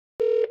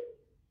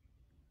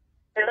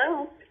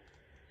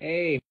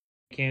Hey,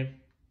 Kim.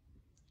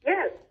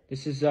 Yes.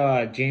 This is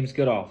James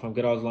Goodall from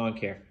Goodall's Lawn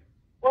Care.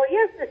 Well,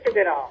 yes, Mr.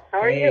 Goodall.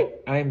 How are you?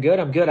 Hey, I'm good.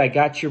 I'm good. I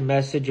got your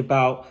message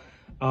about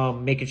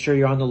making sure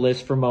you're on the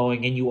list for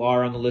mowing, and you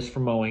are on the list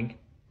for mowing.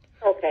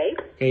 Okay.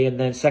 Okay, and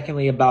then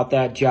secondly, about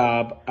that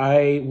job,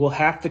 I will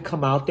have to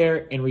come out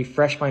there and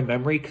refresh my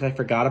memory because I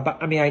forgot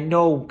about. I mean, I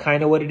know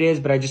kind of what it is,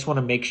 but I just want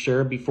to make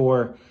sure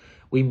before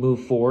we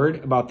move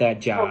forward about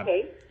that job.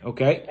 Okay.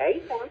 Okay.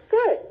 Okay. Sounds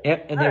good.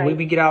 Yep. And All then when right.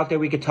 we get out there,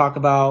 we could talk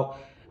about.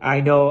 I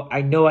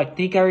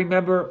think I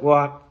remember.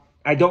 Well,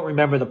 I don't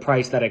remember the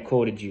price that I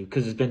quoted you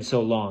because it's been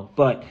so long.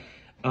 But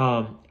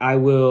I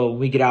will. When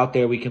we get out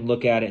there, we can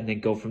look at it and then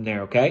go from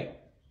there. Okay.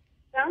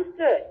 Sounds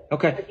good.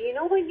 Okay. Do you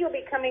know when you'll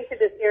be coming to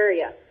this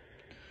area?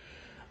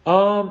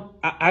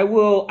 I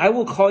will. I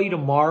will call you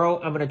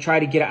tomorrow. I'm gonna try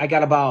to get. I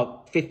got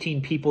about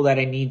 15 people that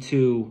I need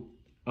to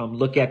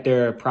look at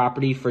their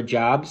property for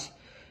jobs.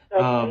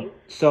 Okay.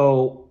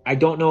 So I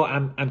don't know.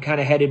 I'm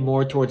kind of headed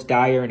more towards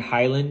Dyer and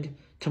Highland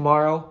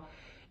tomorrow.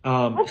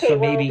 Okay. So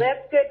Well, maybe.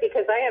 that's good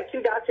because I have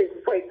two doctor's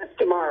appointments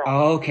tomorrow.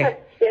 Oh, okay.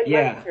 In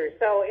Yeah. Webster.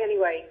 So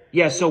anyway.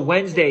 Yeah. So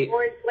Wednesday.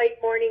 One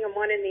late morning and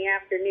one in the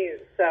afternoon.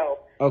 So.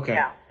 Okay.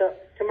 Yeah. So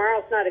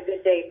tomorrow's not a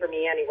good day for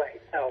me anyway.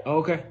 So.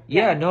 Okay.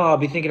 Yeah. No, I'll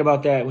be thinking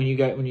about that when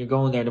you're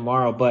going there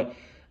tomorrow. But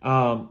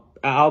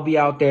I'll be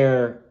out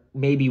there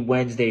maybe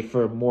Wednesday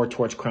for more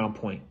towards Crown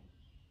Point.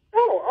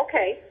 Oh,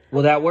 okay.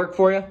 Will that work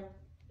for you?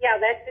 Yeah,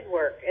 that could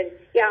work. And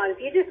yeah, and if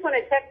you just want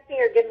to text me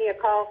or give me a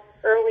call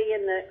earlier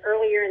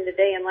in the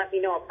day and let me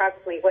know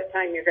approximately what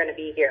time you're going to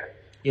be here.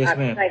 Yes,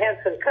 ma'am. I have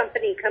some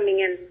company coming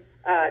in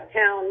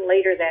town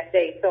later that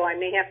day, so I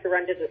may have to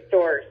run to the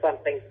store or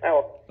something.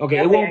 So Okay,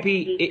 that it way won't I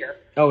be. can here.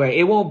 Okay,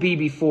 it won't be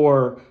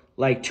before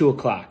like 2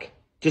 o'clock.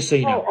 Just so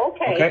you know. Oh,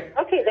 okay. Okay.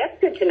 Okay, that's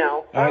good to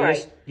know. All right.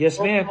 right. Yes,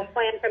 We'll ma'am.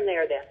 plan from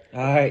there then.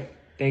 All right.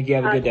 Thank you.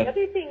 Have a good The day.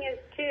 other thing is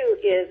too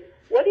is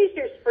what is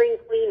your spring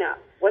cleanup?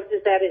 What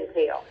does that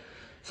entail?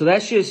 So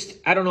that's just.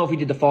 I don't know if we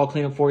did the fall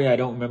cleanup for you. I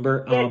don't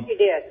remember. Yes, you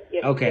did. Yes,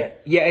 you Okay. did.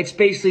 Yeah, it's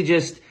basically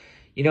just.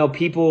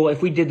 People.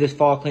 If we did this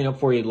fall cleanup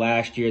for you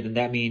last year, then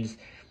that means.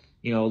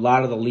 A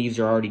lot of the leaves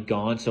are already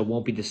gone, so it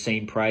won't be the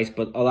same price.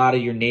 But a lot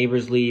of your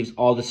neighbors' leaves,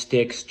 all the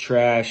sticks,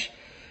 trash,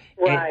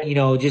 Right.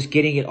 and just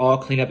getting it all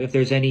cleaned up. If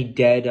there's any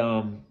dead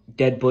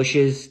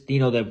bushes,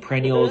 the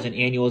perennials and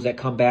annuals that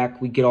come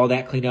back, we get all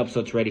that cleaned up so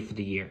it's ready for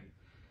the year.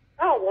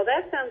 Oh, well,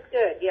 that sounds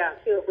good. Yeah,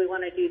 too, if we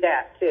want to do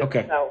that, too.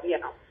 Okay. So,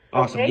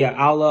 Awesome. Okay? Yeah,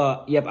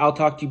 I'll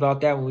talk to you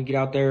about that when we get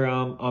out there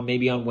on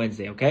maybe on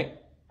Wednesday, okay?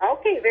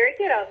 Okay, very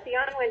good. I'll see you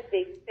on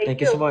Wednesday.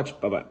 Thank you so much.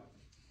 Bye-bye.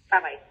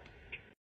 Bye-bye.